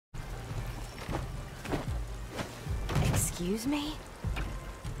Excuse me?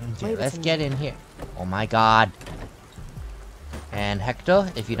 Okay, let's get in here. Oh my god. And Hector,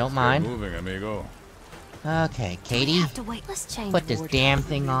 if you don't mind. Moving, amigo. Okay, Katie. Have to wait. Let's change Put this damn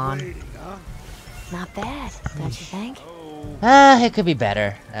thing on. Not bad, don't you think? It could be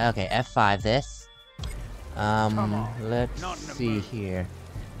better. Okay, F5 this. Let's see here.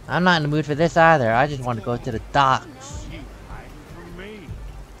 I'm not in the mood for this either. I just want to go to the docks.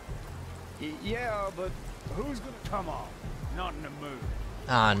 Yeah, but who's gonna come on? Not in the mood.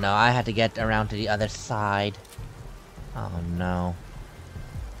 Oh no, I had to get around to the other side. Oh no.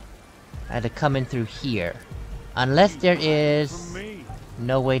 I had to come in through here. Unless there is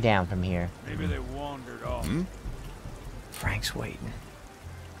no way down from here. Maybe they wandered off. Frank's waiting.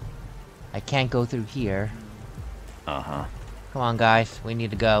 I can't go through here. Uh-huh. Come on guys, we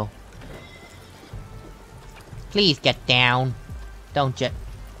need to go. Please get down. Don't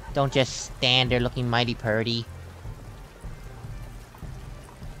just stand there looking mighty purty.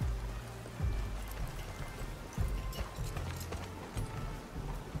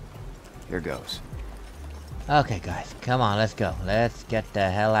 Here goes. Okay guys, come on, let's go. Let's get the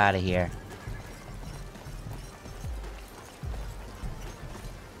hell out of here.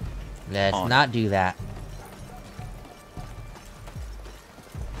 Let's not do that.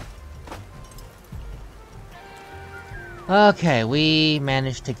 Okay, we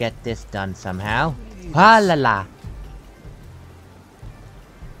managed to get this done somehow. Ah la la.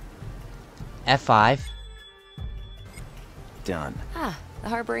 F5. Done. Ah, the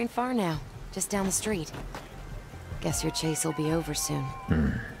harbor ain't far now. Just down the street. Guess your chase will be over soon.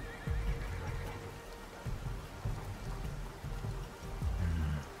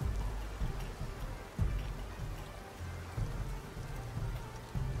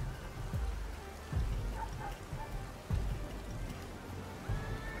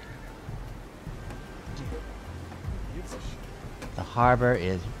 The harbor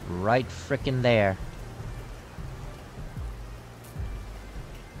is right frickin' there.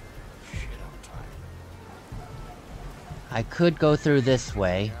 I could go through this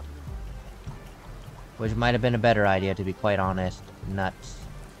way, which might have been a better idea, to be quite honest. Nuts.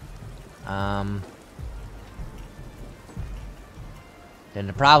 Then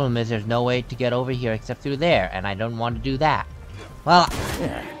the problem is there's no way to get over here except through there, and I don't want to do that. Well,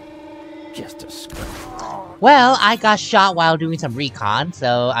 Just a skirt. well, I got shot while doing some recon,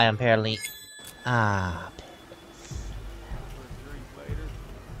 so I am apparently... Ah...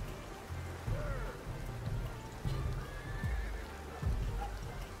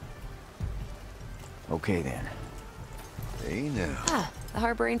 Okay then. Hey now. Ah, the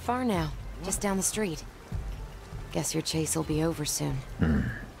harbor ain't far now. Just down the street. Guess your chase will be over soon.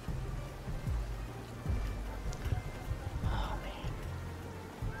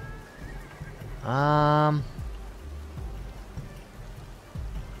 Oh, man.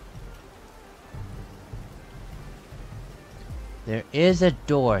 There is a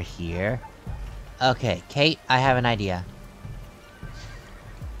door here. Okay, Kate, I have an idea.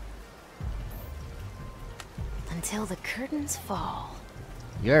 Until the curtains fall.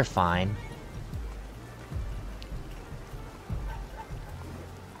 You're fine.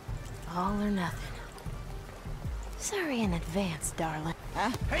 All or nothing. Sorry in advance, darling.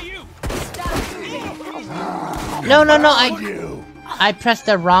 Hey, you! No, I pressed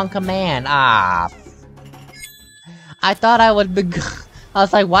the wrong command. Ah. I thought I was I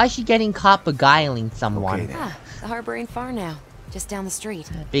was like, why is she getting caught beguiling someone? Okay, Ah, the harbor ain't far now. Just down the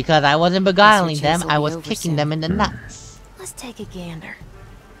street. Because I wasn't beguiling Guess your them, chase will I be was over kicking soon. them in the nuts. Let's take a gander.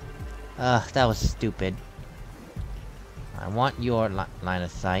 Ugh, that was stupid. I want your line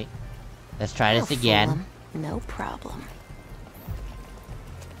of sight. Let's try this I'll again. fool 'em. No problem.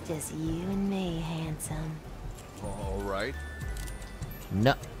 Just you and me, handsome. All right.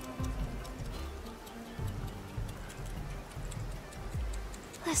 No.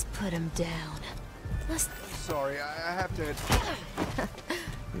 Let's put him down. Let's... Sorry, I have to...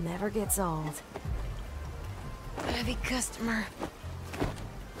 Never gets old. Heavy customer.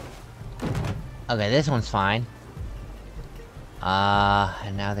 Okay, this one's fine.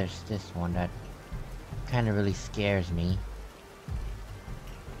 And now there's this one that kinda really scares me.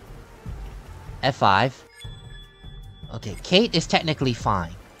 F5. Okay, Kate is technically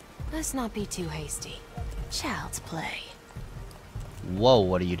fine. Let's not be too hasty. Child's play. Whoa,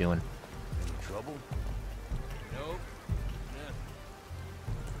 what are you doing? Any trouble? Nope.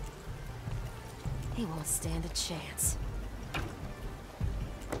 He won't stand a chance.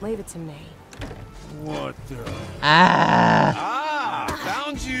 Leave it to me. What the? Ah!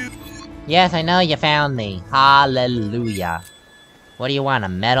 Found you! Yes, I know you found me. Hallelujah. What do you want, a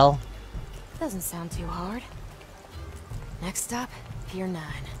medal? Doesn't sound too hard. Next stop, Pier 9.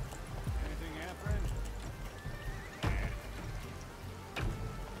 Anything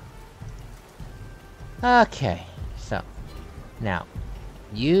happening? Okay, so now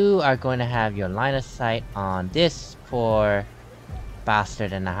you are going to have your line of sight on this poor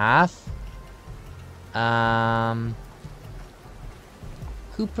bastard and a half.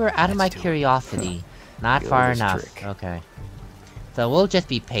 Cooper, out of my curiosity, not The far oldest enough. trick. Okay, so we'll just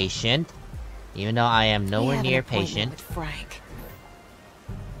be patient, even though I am We nowhere have an near appointment patient. with Frank.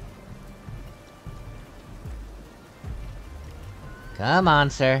 Come on,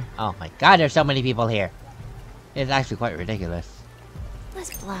 sir. Oh my God, there's so many people here. It's actually quite ridiculous.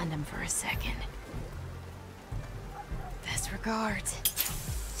 Let's blind him for a second. Best regards.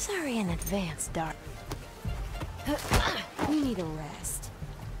 Sorry in advance, Dark. You need a rest.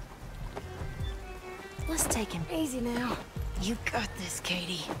 Let's take him easy now. You got this,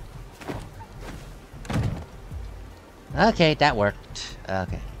 Katie. Okay, that worked.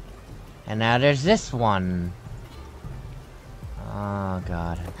 Okay. And now there's this one. Oh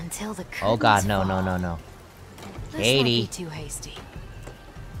God. Until the curtains Oh God, no, fall. no, no, no. Let's Katie. not be too hasty.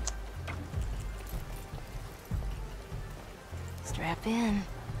 Strap in.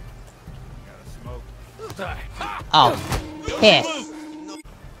 Oh, piss.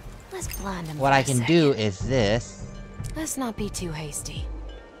 Let's blind him. What for I a can second. do is this. Let's not be too hasty.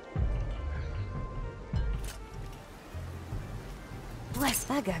 Bless,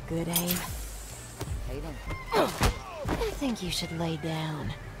 I got good aim. I think you should lay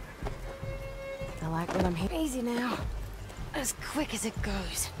down. I like when I'm here. Easy now. As quick as it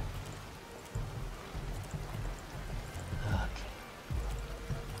goes.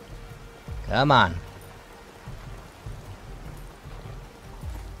 Come on.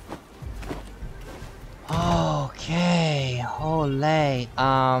 Okay, ole.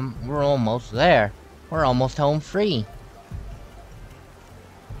 We're almost there. We're almost home free.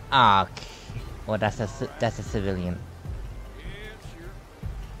 Okay. Well, that's a civilian.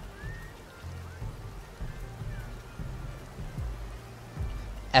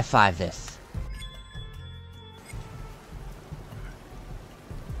 F5 this.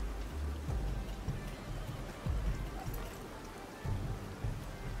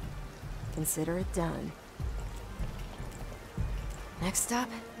 Consider it done. Next stop,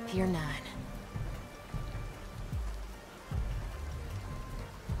 Pier 9.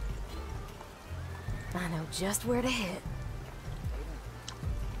 I know just where to hit.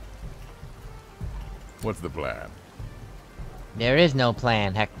 What's the plan? There is no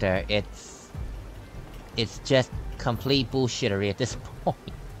plan, Hector. It's just complete bullshittery at this point.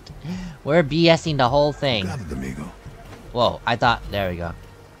 We're BSing the whole thing. Got it, amigo. Whoa, I thought... There we go.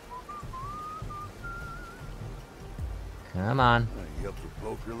 Come on. You up for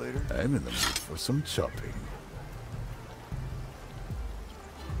poker later? I'm in the mood for some chopping.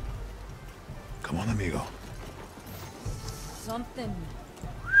 Come on, amigo. Something.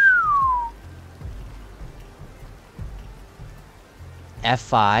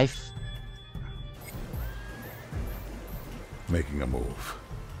 F5. Making a move.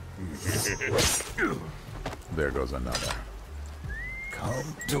 There goes another. Come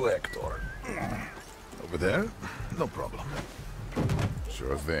to Hector. Over there? No problem.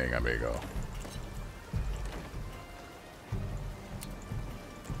 Sure thing, amigo.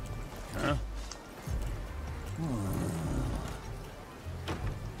 Huh?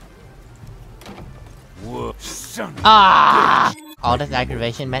 Whoops, son. Ah! All this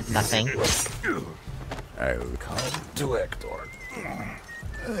aggravation meant nothing. I'll come to Hector.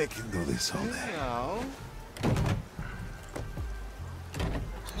 I can do this all day.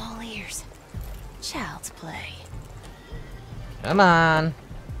 I'm all ears. Child's play. Come on.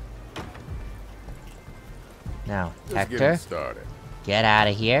 Now, Just Hector, getting started. get out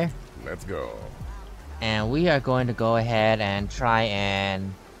of here. Let's go. And we are going to go ahead and try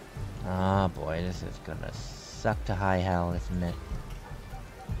and... Oh boy, this is gonna suck to high hell, isn't it?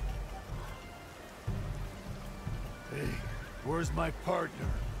 Hey, where's my partner?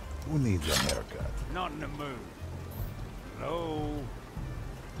 Who needs a haircut? Not in the mood. Hello?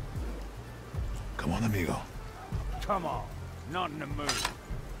 Come on, amigo. Come on. Not in the mood.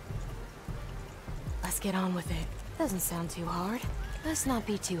 Let's get on with it. Doesn't sound too hard. Let's not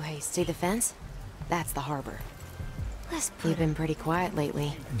be too hasty. See the fence? That's the harbor. You've been pretty quiet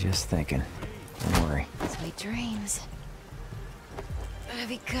lately. Just thinking. Don't worry. Sweet dreams.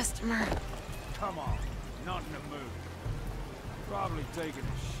 Heavy customer. Come on. Not in the mood. Probably taking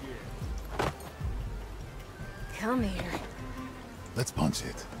a shit. Come here. Let's punch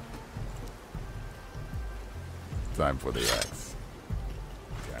it. Time for the axe.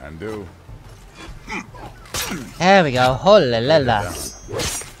 Can do. There we go. Hola la la.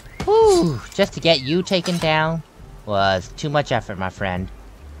 Whew, just to get you taken down was too much effort, my friend.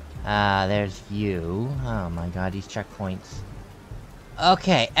 There's you. Oh my god, these checkpoints.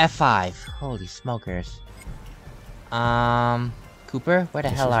 Okay, F5. Holy smokers. Cooper, where the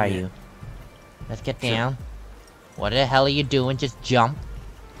hell are you? Let's get down. What the hell are you doing? Just jump.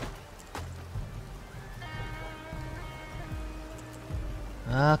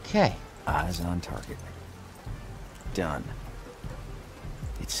 Okay. Eyes on target. Done.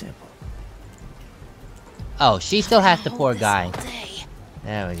 It's simple. Oh, she still has the poor guy.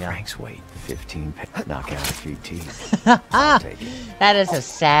 There we go. Frank's weight, 15 knock out a few teeth. I'll take it. That is a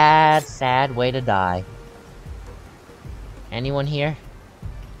sad, sad way to die. Anyone here?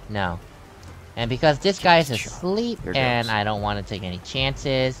 No. And because this guy is asleep and I don't want to take any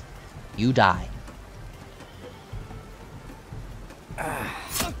chances, you die.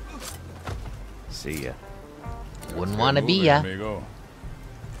 See ya. Wouldn't want to be ya. Amigo.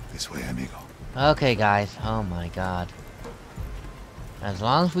 This way, amigo. Okay, guys. Oh my god. As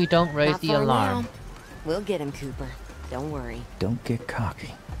long as we don't raise Not the far alarm. now. We'll get him, Cooper. Don't worry. Don't get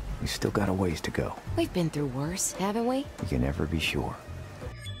cocky. We still got a ways to go. We've been through worse, haven't we? You can never be sure.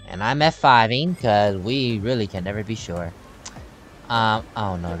 And I'm F5ing, because we really can never be sure. Oh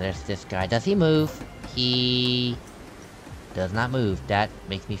no, there's this guy. Does he move? He does not move. That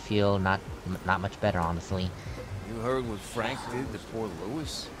makes me feel not much better, honestly. You heard what Frank did to poor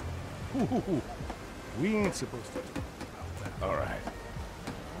Lewis? We ain't supposed to. All right.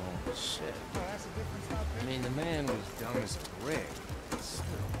 Oh, shit. I mean, the man was dumb as a brick. Still.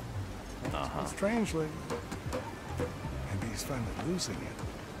 Strangely, maybe he's finally losing it.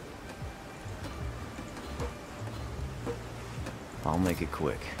 I'll make it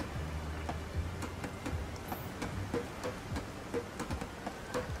quick.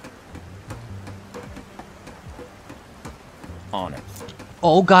 On it.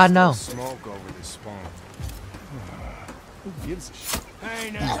 Oh god, no. Smoke over this spawn. Who gives a shit?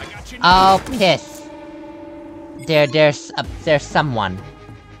 Hey, now I got you. Oh, piss. There's someone.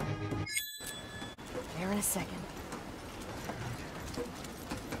 There in a second.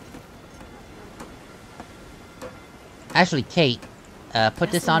 Actually, Kate,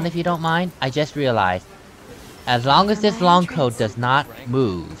 put this on if you don't mind. I just realized. As long as this long coat does not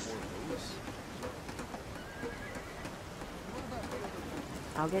move.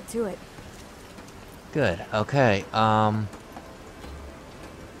 I'll get to it. Good, okay,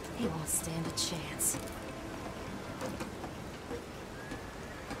 He won't stand a chance.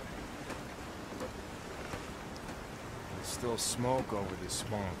 There's still smoke over this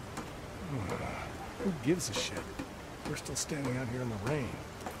spawn. Who gives a shit? We're still standing out here in the rain.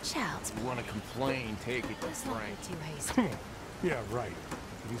 Child's You want to complain, take it to Let's not Frank. get too hasty. Yeah, right.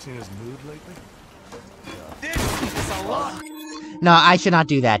 Have you seen his mood lately? This is a lot. no, I should not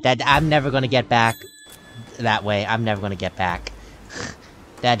do that. I'm never gonna get back that way. I'm never gonna get back.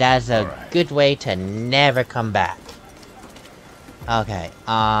 That's a good way to never come back. Okay,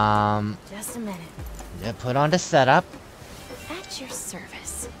 Just a minute. put on the setup. At your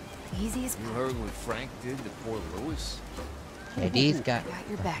service. Easy as You heard what Frank did to poor Lewis? Okay, these guys. got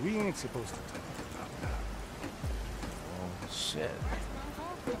your back. We ain't supposed to talk about that. Oh, shit.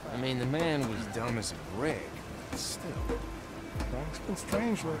 I mean, the man was dumb as a brick. Still. Frank's been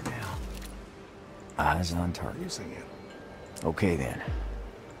strange right now. Eyes on target. Losing it. Okay then.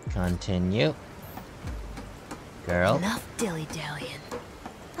 Continue. Girl. Enough dilly-dallying.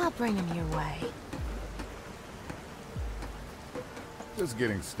 I'll bring him your way. Just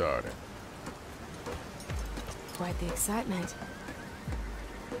getting started. Quite the excitement.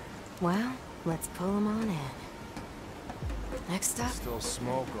 Well, let's pull him on in. Next up, Still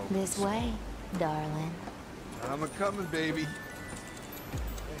smoke over this way, darling. I'm a-coming, baby.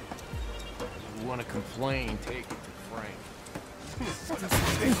 You want to complain, take it to Frank.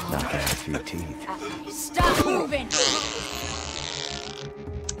 Knock out a few teeth. Stop moving!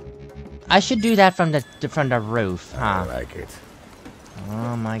 I should do that from the roof, I huh? like it.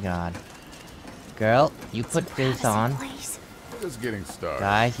 Oh my god. Girl, you put this on. Please. Just getting started.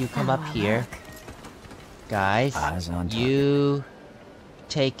 Guys, you come up here. Guys, Eyes on target. you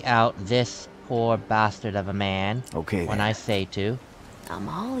take out this poor bastard of a man Okay when then. I say to. I'm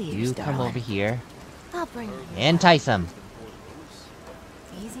all ears, You darling. come over here. I'll bring you. Entice him.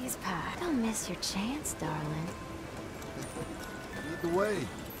 Easy as pie. Don't miss your chance, darling. Lead the way.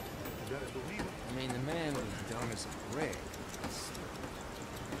 I mean, the man was dumb as a brick.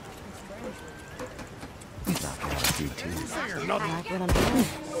 Knock out a few teeth. I like what I'm doing.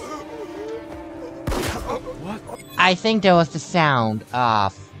 I think there was the sound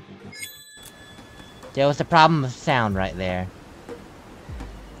off. There was a problem of sound right there.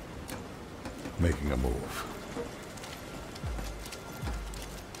 Making a move.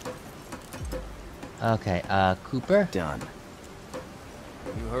 Okay, Cooper? Done.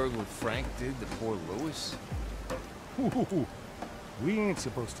 You heard what Frank did to poor Lewis? We ain't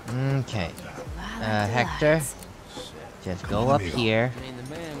supposed to. Okay. Violent Hector, delights. just go up here. I mean, the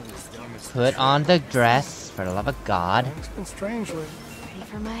man was dumb as Put on the dress, for the love of God. It's been strangely. Ready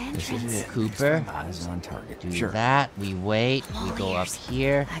for my This entrance. is it. Cooper, Eyes on target. do Sure. that. We wait. I'm We all go up ears.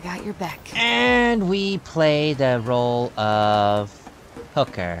 here. I got your back. And we play the role of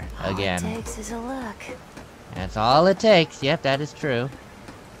Hooker All again. it takes is a look. That's all it takes. Yep, that is true.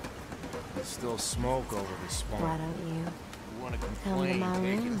 There's still smoke over the Why spawn. don't you? You wanna to complain, my take it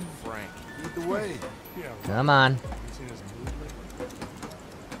room? to Frank. Lead the way. Yeah. Come on. You seen his mood lately?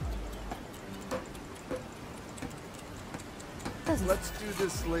 Doesn't Let's do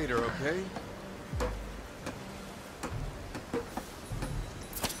this later, okay?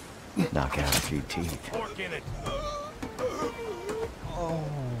 Knock out a few teeth. Fork in it.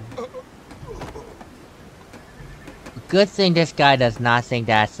 Good thing this guy does not think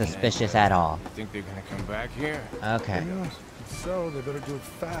that's suspicious at all. You think they're gonna come back here? Okay. Yeah. So they better do it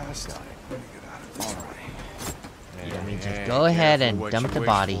fast. Let me get out of this way. Let me just go ahead and dump the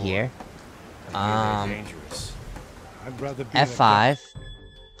body here. Dangerous. I'd rather be in a F5.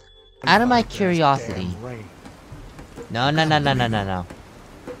 damn Out of my damn curiosity. rain. No.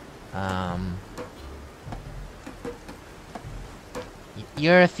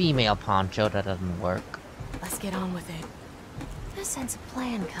 You're a female, Poncho. That doesn't work. Let's get on with it. I sense a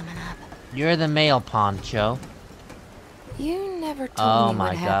plan coming up. You're the male, Poncho. You never told Oh me my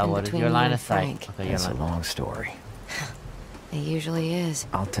what God, happened what is between your you line and of sight? Frank. Okay, your It's a line. long story. It usually is.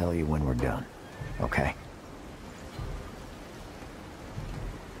 I'll tell you when we're done. Okay?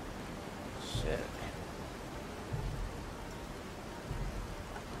 Shit.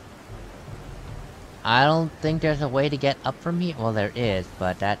 I don't think there's a way to get up from here. Well, there is,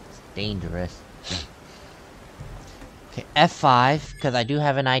 but that's dangerous. Okay, F5, because I do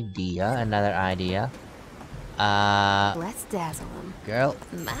have an idea, another idea. Let's dazzle him. Girl,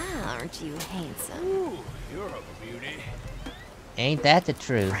 My, aren't you handsome? Ooh, you're a beauty. ain't that the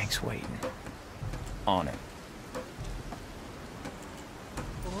truth? Frank's waiting. On it.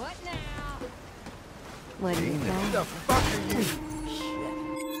 What now? What do you Who the think? fuck are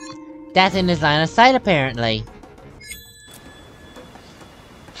you? That's in his line of sight, apparently.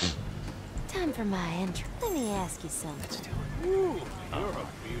 Time for my entrance. Let me ask you something. Let's do it. Ooh, you're a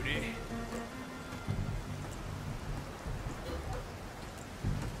beauty.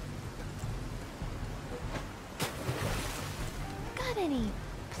 Got any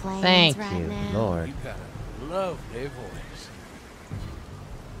plans Thank right you, now? Lord. You got a lovely voice.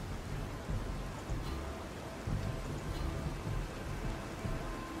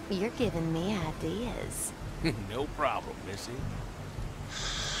 You're giving me ideas. No problem, Missy.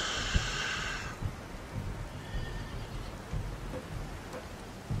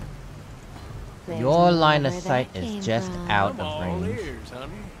 There's Your more line of where sight that is came just from. out I'm of all range. ears,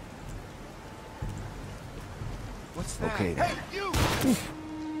 honey. What's that? Okay then.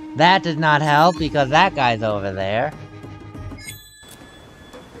 That does not help because that guy's over there.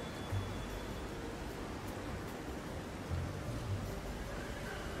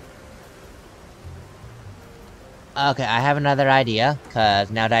 Okay, I have another idea,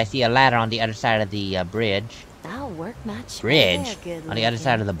 cause now that I see a ladder on the other side of the bridge. I'll work my charm. Bridge? They're good On the other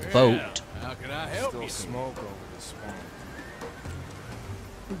side of the looking. boat. How can I help you? Still smoke over the spawn.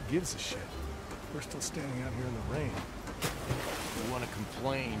 Who gives a shit? We're still standing out here in the rain. You wanna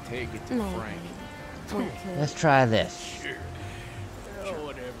complain, take it to Maybe. Frank. We could. Let's try this. Sure. Oh,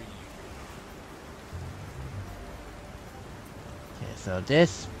 whatever you... Okay, so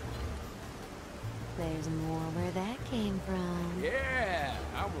this. There's more where that came from. Yeah,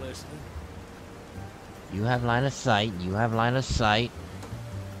 I'm listening. You have line of sight. You have line of sight.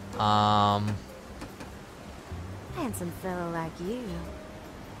 Handsome fellow like you.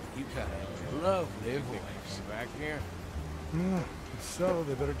 You got a lovely voice. Back here? Yeah. So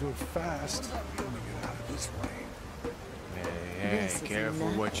they better do it fast. Let me get out of this rain. Hey, This is careful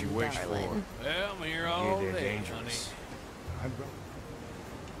what you nothing, wish darling. for. Well, I'm here all they're day, dangerous. I'd rather.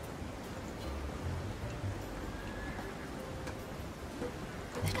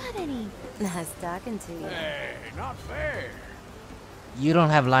 Got any? Nice talking to you. honey. Hey, not fair. You don't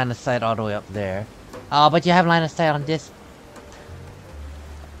have line of sight all the way up there. Oh, but you have line of sight on this.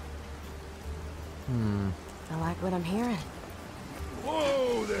 I like what I'm hearing.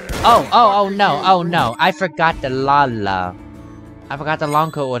 Whoa there! Oh no. I forgot the la. I forgot the long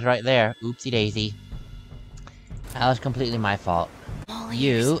coat was right there. Oopsie daisy. That was completely my fault. All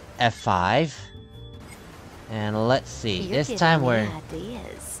You, ears. F5. And let's see. You're This giving time me we're...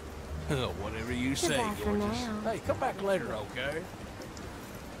 ideas. Whatever you say, Goodbye for gorgeous. now. Hey, come back later, okay?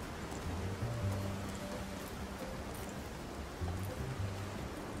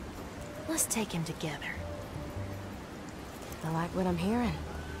 Let's take him together. I like what I'm hearing.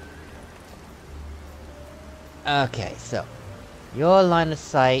 Okay, so... Your line of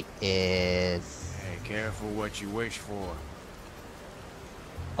sight is... Hey, careful what you wish for.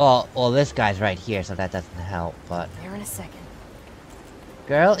 Oh, well, this guy's right here, so that doesn't help, but... Here in a second.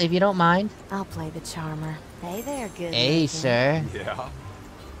 Girl, if you don't mind. I'll play the charmer. Hey there, good Hey, looking. sir. Yeah.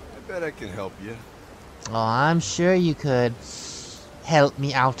 I bet I can help you. Oh, I'm sure you could help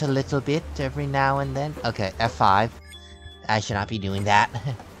me out a little bit every now and then. Okay, F5. I should not be doing that.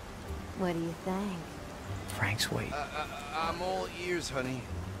 What do you think? Frank's wait. I'm all ears, honey.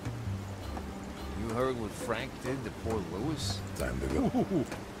 You heard what Frank did to poor Lewis? Time to go. Ooh,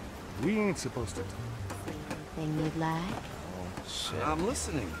 we ain't supposed to. Anything you'd like? Oh, shit. I'm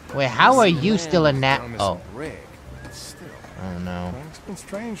listening. Wait, how are The you man still a was nat? dumb as Oh, a brick, but still. oh no. Frank's been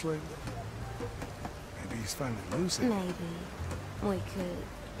strange lately. Maybe he's finally losing. Maybe. We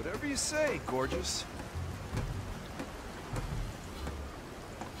could. Whatever you say, gorgeous.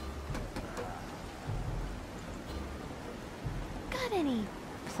 Got any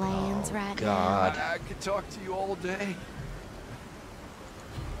plans right God. I could talk to you all day. now?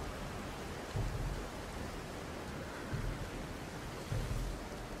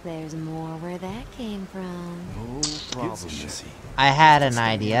 There's more where that came from. No problem, Missy. I had an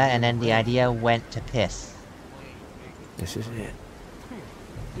idea, and then the idea went to piss. This is it.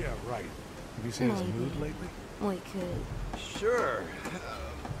 Yeah, right. Have you seen his Maybe. mood lately? We could. Sure.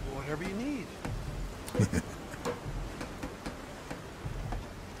 Whatever you need.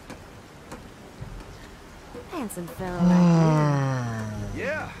 Handsome fellow like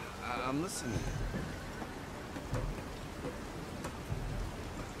Yeah, I'm listening.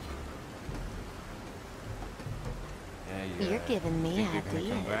 Yeah, you. You're giving me think you're gonna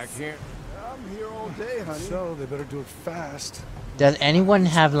come back ideas. here? I'm here all day, honey. So they better do it fast. Does anyone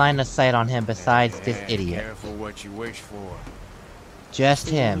have line of sight on him besides this Hey, idiot? Careful what you wish for. Just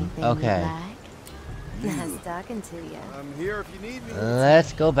See him. anything you'd Okay. like? Nice talking to you. I'm here if you need me.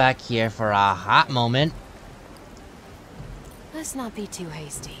 Let's go back here for a hot moment. Let's not be too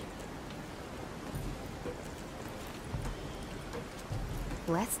hasty.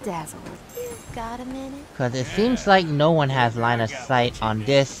 Let's dazzle. You got a minute? Because it seems like no one has line of sight on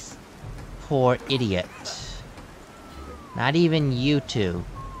this poor idiot. Not even you two.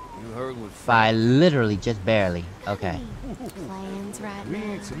 You heard what By literally just barely. Okay. Any plans right We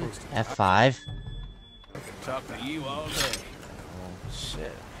now? ain't supposed to. F5. talk to you all day. Oh,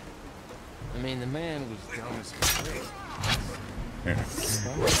 shit. I mean, the man was dumb as a brick.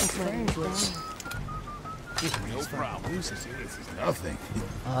 Frank's strange lately. No problem. Losing. Nothing.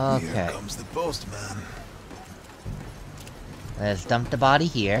 Okay. Here comes the postman. Let's dump the body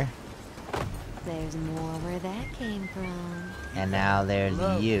here. There's more where that came from. And now there's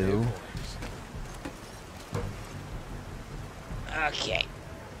you. Okay.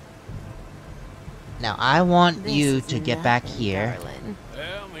 Now I want This you is to get back nothing, here. darling.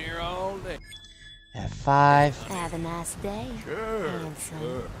 Well, I'm here all day. F5. Have a nice day. Sure.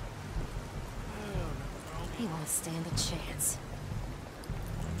 Handsome. He won't stand a chance.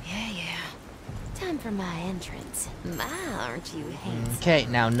 Yeah. Time for my entrance. My, aren't you handsome? Okay,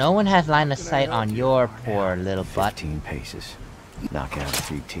 now no one has line of sight on your poor little butt. 15 paces. Knock out a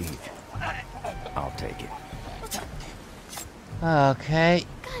few teeth. I'll take it. Okay.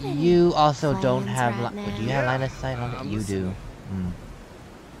 Got any You also don't plans have. right Do you now? have line of sight on it? I'm You do. listening. Hmm.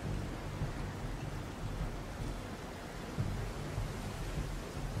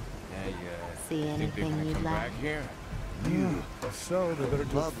 Hey, See think they're anything gonna you'd come like? back here? Yeah. So they better do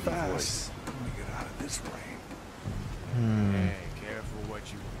it Lovely fast. voice. When we get out of this rain. Hmm. Hey, careful what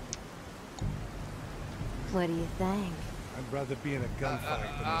you... What do you think? I'd rather be in a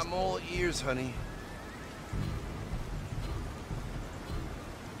gunfight than I'm all ears, honey.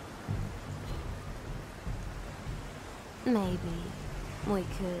 Maybe. We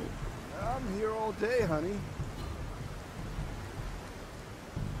could. I'm here all day, honey.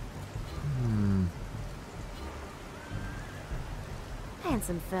 Hmm.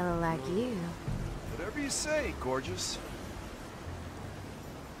 Handsome fellow like you. Whatever you say, gorgeous.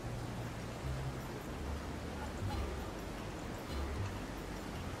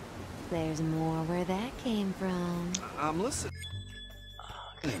 There's more where that came from. I'm listening.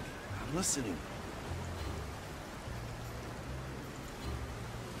 I'm listening.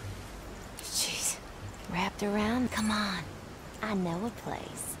 Jeez. Wrapped looked around. Come on. I know a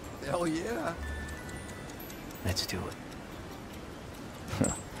place. Hell yeah. Let's do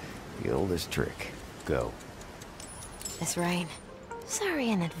it. The oldest trick. Go. This rain. Sorry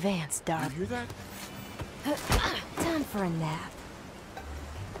in advance, You darling. hear that? Time for a nap.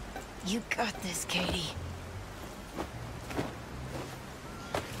 You got this, Katie.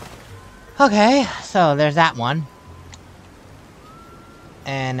 Okay, so there's that one.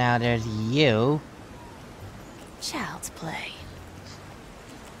 And now there's you. Child's play.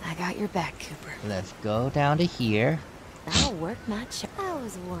 I got your back, Cooper. Let's go down to here. I'll work my I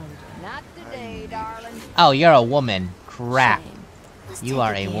was wondering. Not today, darling. Oh, you're a woman. Crap. Shame. Let's You take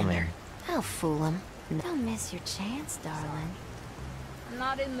are a gander. woman. I'll fool him. Don't miss your chance, darling. I'm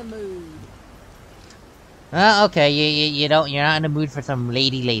not in the mood. Okay, you're not in the mood for some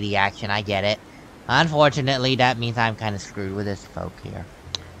lady action, I get it. Unfortunately, that means I'm kind of screwed with this folk here.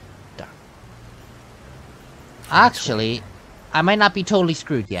 Darn. Actually, I might not be totally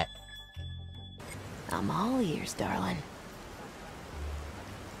screwed yet. I'm all ears, darling.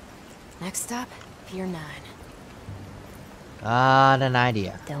 Next stop, Pier 9. Got an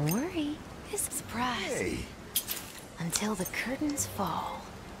idea. Don't worry, it's a surprise. Hey. Until the curtains fall.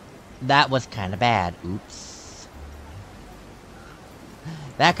 That was kind of bad. Oops.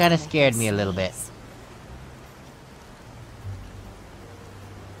 That kind of scared me a little bit.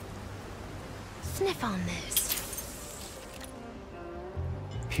 Sniff on this.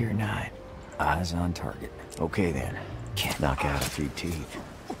 Pier 9. Eyes on target. Okay then. Can't knock out a few teeth.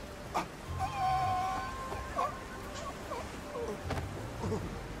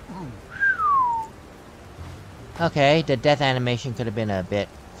 Okay, the death animation could have been a bit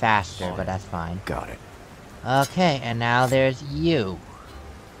faster, but that's fine. Got it. Okay, and now there's you.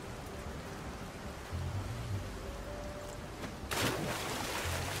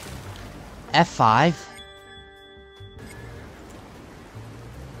 F5.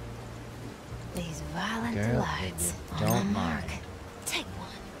 These violent Girl, delights. you On don't my mark. mind. Take one.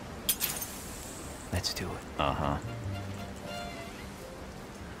 Let's do it. Uh-huh.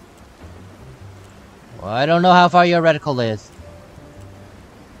 Well, I don't know how far your reticle is.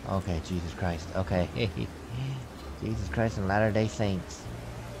 Okay, Jesus Christ. Okay. Jesus Christ and Latter-day Saints.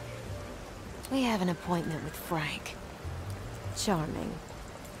 We have an appointment with Frank. Charming.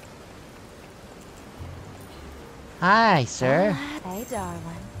 Hi, sir. Hey, darling.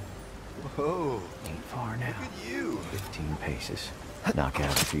 Whoa. Ain't far now. Look at you. 15 paces. Knock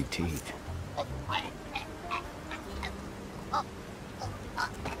out a few teeth.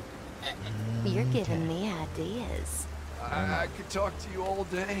 You're giving me ideas. I could talk to you all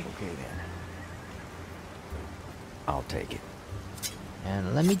day. Okay then. I'll take it.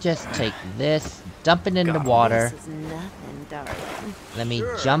 And let me just take this, dump it in the Got it. water. This is nothing, darling. Let me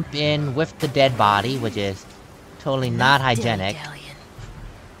jump in with the dead body, which is totally not hygienic. Dilly-dallying.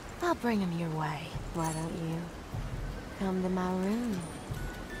 I'll bring him your way. Why don't you come to my room?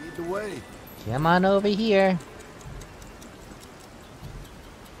 Lead the way. Come on over here.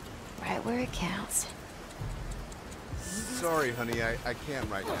 Right where it counts. Sorry, honey, I can't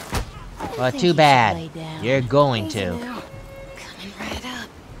right now. I Well, think too you should bad. lay down. You're going Easy to. now. Coming right up.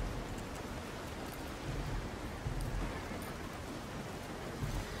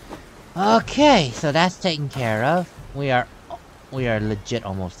 Okay, so that's taken care of. We are legit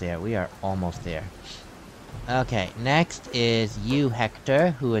almost there. We are almost there. Okay, next is you,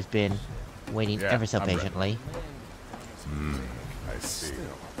 Hector, who has been waiting ever so patiently. I see.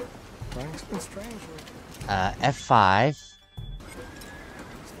 Frank's been strange. F5.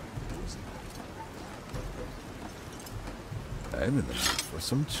 I'm in the mood for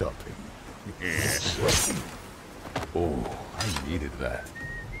some chopping. Oh, I needed that.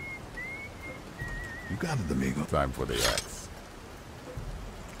 You got it, amigo. Time for the axe.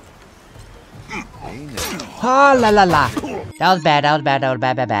 Ha la la la. That was bad, that was bad, that was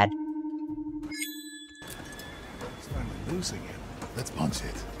bad, bad, bad. He's finally losing it. Let's punch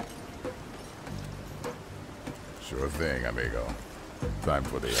it. Sure thing, amigo. Time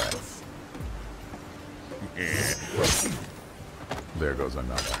for the axe. There goes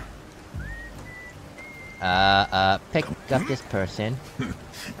another. Pick up this person.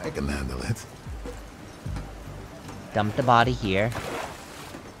 I can handle it. Dump the body here.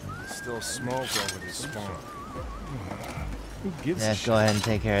 Still smoke over this spawn. Who gives a Let's shit? go ahead and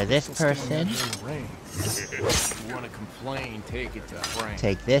take care of this Still standing person. out there in the rain. If you want to complain, take it to Frank.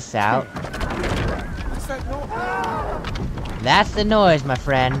 Take this out. What's that noise? That's the noise, my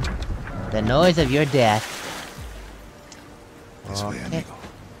friend. The noise of your death. This way, Okay. amigo.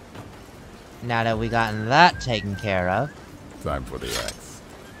 Now that we gotten that taken care of, Time for the axe.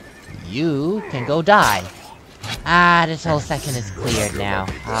 you can go die. Ah, this whole section is cleared now.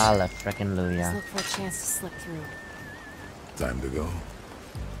 Holla frickin' Let's Luya. look for a chance to slip through. Time to go.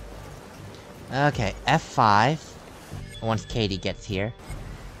 Okay, F5. Once Katie gets here.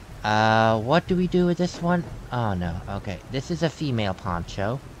 What do we do with this one? Oh no, okay. This is a female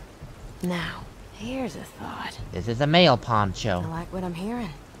poncho. Now, here's a thought. This is a male I poncho. like what I'm hearing.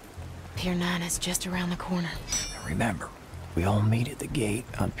 Pier 9 is just around the corner. Remember, we all meet at the gate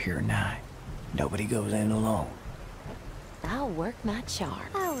on Pier 9. Nobody goes in alone. I'll work my charm.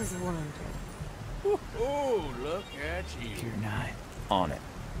 I was wondering. Oh, look at you. Pier 9. On it.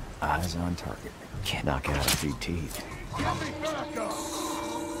 Eyes on target. Can't knock out a few teeth.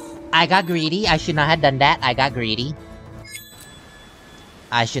 I got greedy. I should not have done that. I got greedy.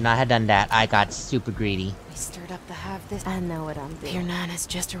 I should not have done that. I got super greedy. We stirred up the hive this. I know what I'm doing. Pier 9 is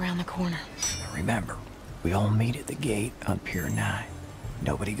just around the corner. Remember, we all meet at the gate on Pier 9.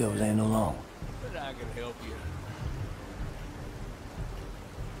 Nobody goes in alone. But I can help you.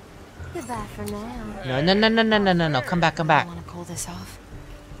 Goodbye for now. No. Come back, come back. I want to pull this off.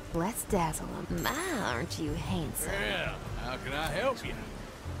 Let's dazzle them. My, aren't you handsome? Well, how can I help you?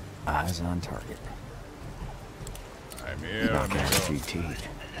 Eyes on target. I'm here, Knock out a amigo. few teeth.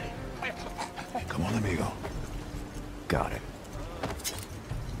 Come on, amigo. Got it.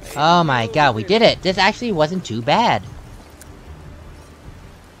 Oh my god, we did it! This actually wasn't too bad.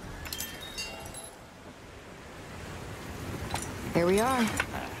 Here we are.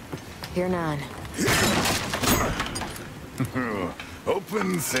 Pier 9.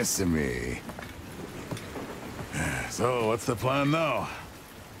 Open sesame. So, what's the plan now?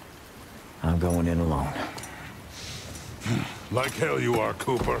 I'm going in alone. Like hell you are,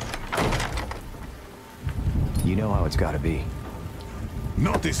 Cooper. You know how it's gotta be.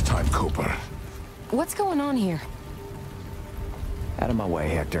 Not this time, Cooper. What's going on here? Out of my way,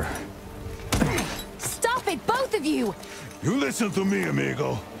 Hector. Stop it, both of you! You listen to me,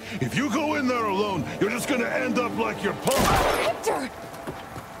 amigo. If you go in there alone, you're just gonna end up like your punk. Hector!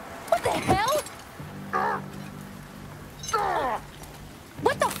 What the hell?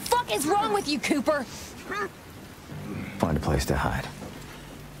 What the fuck is wrong with you, Cooper? Find a place to hide.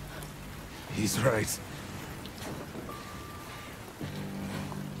 He's right.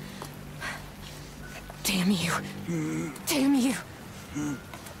 Damn you. Damn you.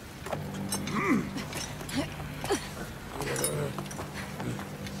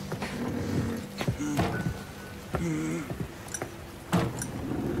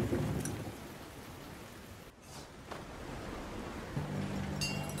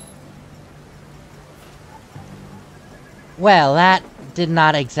 Well, that did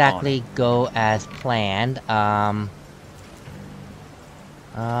not exactly go as planned. Oh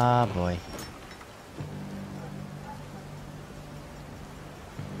boy.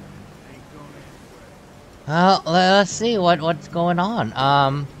 Well, let's see what's going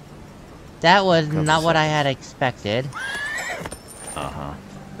on. That was not what I had expected. Uh-huh.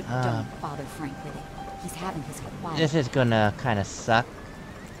 But don't bother Frank with it. He's having his quiet. This is gonna kind of suck.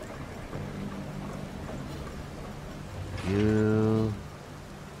 You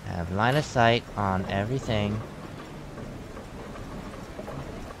have line of sight on everything.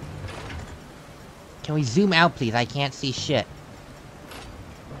 Can we zoom out, please? I can't see shit.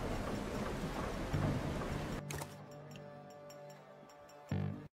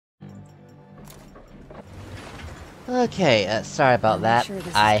 Okay, sorry about I'm that. sure this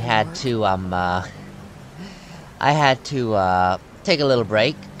is I gonna had work. to, I had to, take a little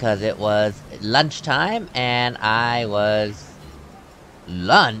break, because it was lunchtime, and I was...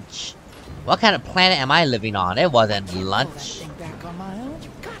 Lunch? What kind of planet am I living on? It wasn't lunch. Back on my own. You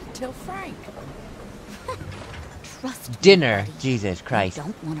gotta tell Frank. Trust Dinner. me, buddy. Jesus Christ. I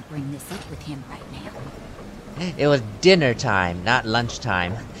don't want to bring this up with him right now. It was dinner time, not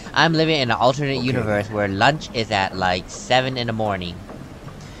lunchtime. I'm living in an alternate universe where lunch is at like 7 in the morning.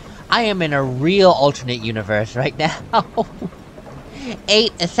 I am in a real alternate universe right now.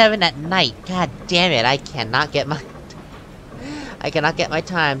 7 at night. God damn it, I cannot get my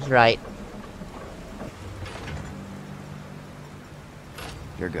times right.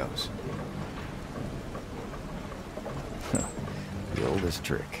 Here goes. The oldest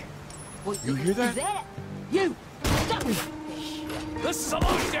trick. You hear that? Is that you? Stop me. The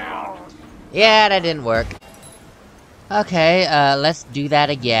saloon down! Yeah, that didn't work. Okay, let's do that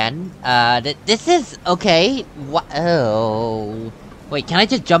again. This is... okay. What? Oh... Wait, can I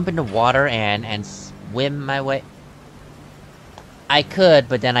just jump into water and swim my way? I could,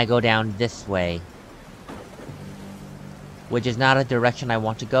 but then I go down this way. Which is not a direction I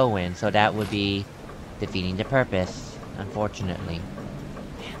want to go in, so that would be defeating the purpose, unfortunately.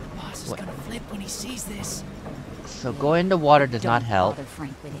 Man, the boss house is gonna flip when he sees this. So going in the water does not help. Don't bother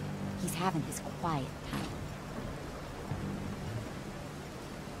Frank with it. He's having his quiet time.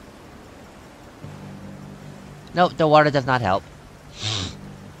 Nope, the water does not help.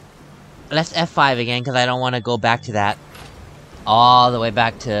 Let's F5 again, because I don't want to go back to that. All the way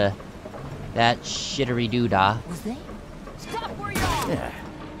back to that shittery doodah. Was they? Stop where you are! Yeah,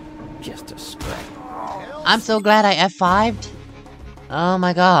 just a scrap. I'm so glad I F5'd. Oh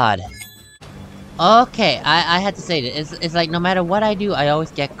my god. Okay, I had to say this. It's like no matter what I do, I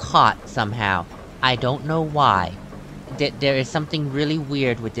always get caught somehow. I don't know why. There is something really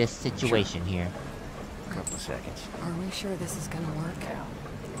weird with this situation here. Couple of seconds. Are we sure this is gonna work?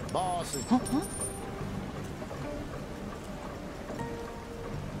 Boss is...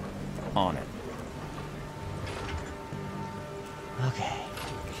 On it. Okay.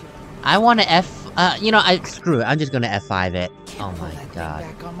 I wanna you know, screw it, I'm just gonna F5 it. Can't Oh pull my that thing god.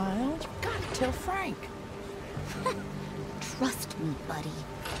 back on my own. You gotta tell Frank. Trust me, buddy.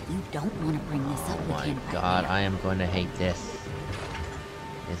 You don't want to bring this up with My him right god, now. I am going to hate this.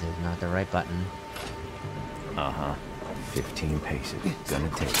 This is not the right button. Uh-huh. 15 paces. Gonna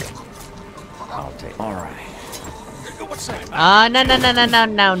take it. I'll take it. Alright. What's that?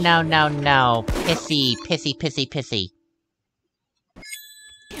 No. Pissy, pissy, pissy, pissy.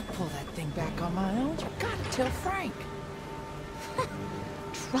 Can't pull that thing back on my own. You gotta tell Frank.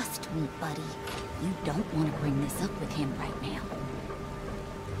 Trust me, buddy. You don't want to bring this up with him right now.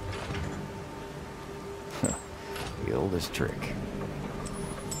 The oldest trick.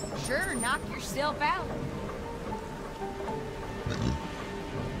 Sure, knock yourself out.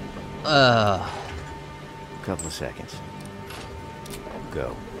 Couple of seconds.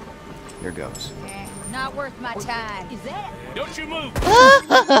 Go. Here goes. Not worth my time. Is that? Don't you move!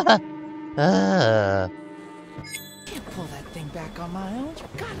 Can't pull that thing back on my own. You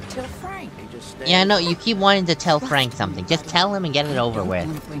gotta tell Frank. Yeah, no, you keep wanting to tell Frank something. Just tell him and get it over with.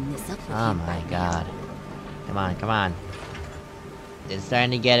 Want to bring this up with Oh him my right now. god. Come on, come on. It's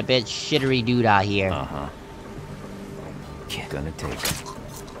starting to get a bit shittery doodah here. Uh-huh. Gonna take it.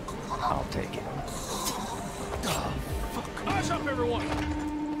 I'll take it. Eyes up, everyone!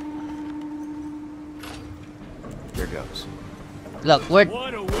 Here goes. Look, we're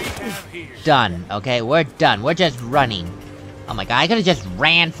What do we have here? done, okay? We're done. We're just running. Oh my god, I could've just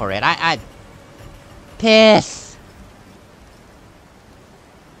ran for it. Piss!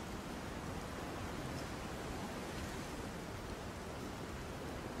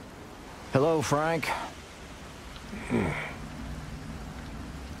 Hello, Frank.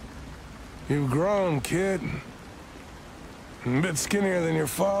 You've grown, kid. A bit skinnier than your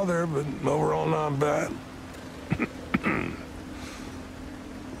father, but overall not bad.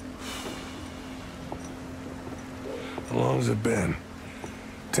 How long has it been?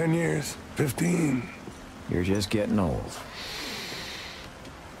 10 years? 15? You're just getting old.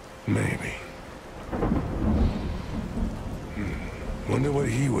 Maybe. Wonder what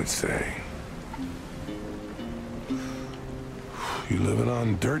he would say. You living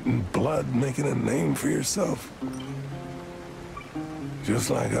on dirt and blood, making a name for yourself. Just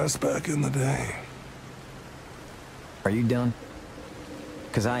like us back in the day. Are you done?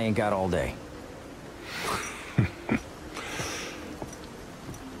 'Cause I ain't got all day.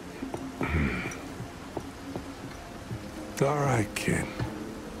 All right, kid.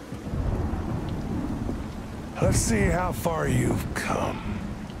 Let's see how far you've come.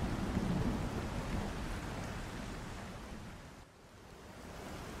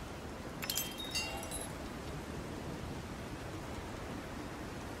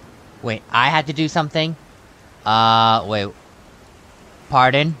 Wait, I had to do something? Wait.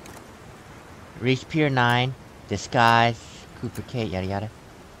 Pardon? Reach Pier 9. Disguise. Cooper Kate, yada yada.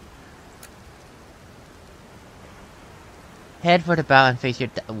 Head for the bow and face your...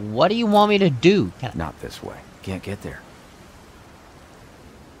 What do you want me to do? Can Not this way. Can't get there.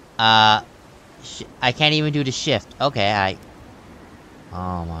 I can't even do the shift. Okay,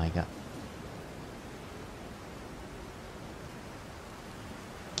 Oh my god.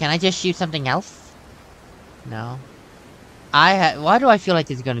 Can I just shoot something else? No. Why do I feel like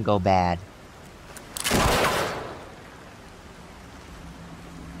this is gonna go bad?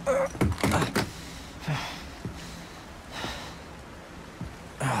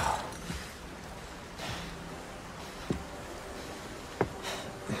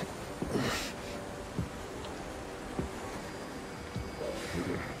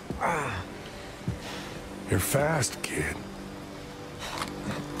 You're fast, kid.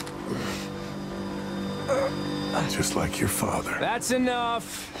 Just like your father. That's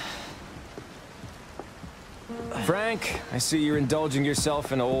enough! Frank, I see you're indulging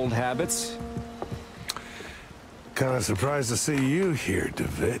yourself in old habits. Kind of surprised to see you here,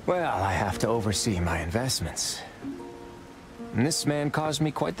 DeVitt. Well, I have to oversee my investments. And this man caused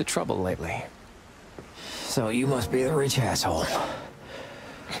me quite the trouble lately. So you must be the rich asshole.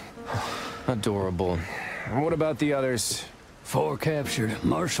 Adorable. And what about the others? 4 captured.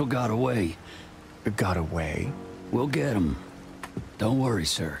 Marshall got away. Got away? We'll get him. Don't worry,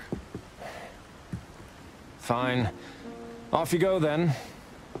 sir. Fine. Off you go, then.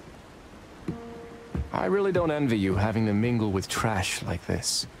 I really don't envy you having to mingle with trash like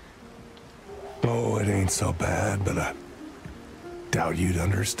this. Oh, it ain't so bad, but I doubt you'd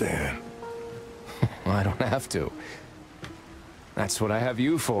understand. I don't have to. That's what I have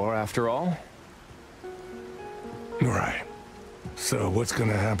you for, after all. Right. So what's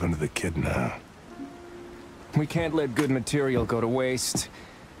gonna happen to the kid now? We can't let good material go to waste.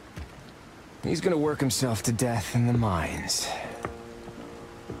 He's gonna work himself to death in the mines.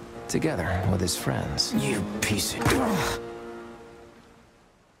 Together with his friends. You piece of...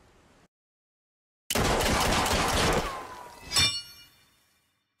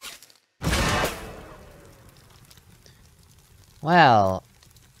 Well,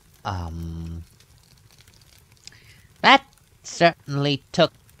 that certainly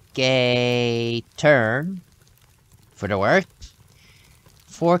took a turn for the worse.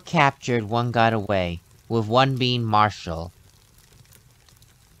 4 captured, 1 got away, with 1 being Marshall.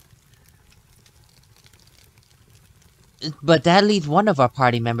 But that leaves one of our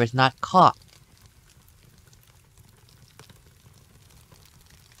party members not caught.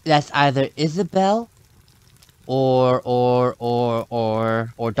 That's either Isabel or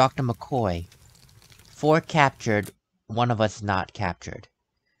Dr. McCoy. 4 captured, 1 of us not captured.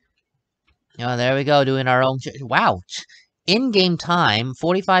 Oh, there we go, doing our own wow. In-game time,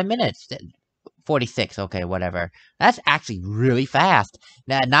 45 minutes. 46, okay, whatever. That's actually really fast.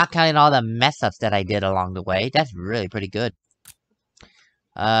 Now, not counting all the mess-ups that I did along the way. That's really pretty good.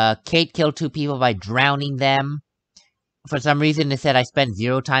 Kate killed 2 people by drowning them. For some reason, they said I spent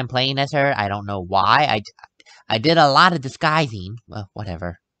 0 time playing as her. I don't know why. I did a lot of disguising. Well,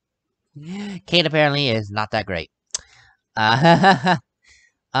 whatever. Kate apparently is not that great. But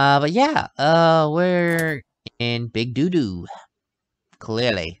yeah, we're in big doo-doo.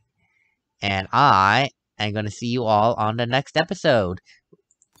 Clearly. And I am going to see you all on the next episode.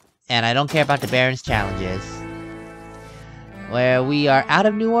 And I don't care about the Baron's challenges. Where we are out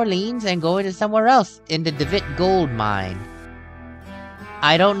of New Orleans and going to somewhere else in the DeVitt gold mine.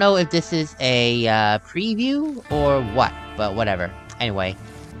 I don't know if this is a preview or what, but whatever. Anyway,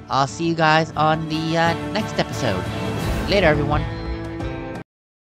 I'll see you guys on the next episode. Later, everyone.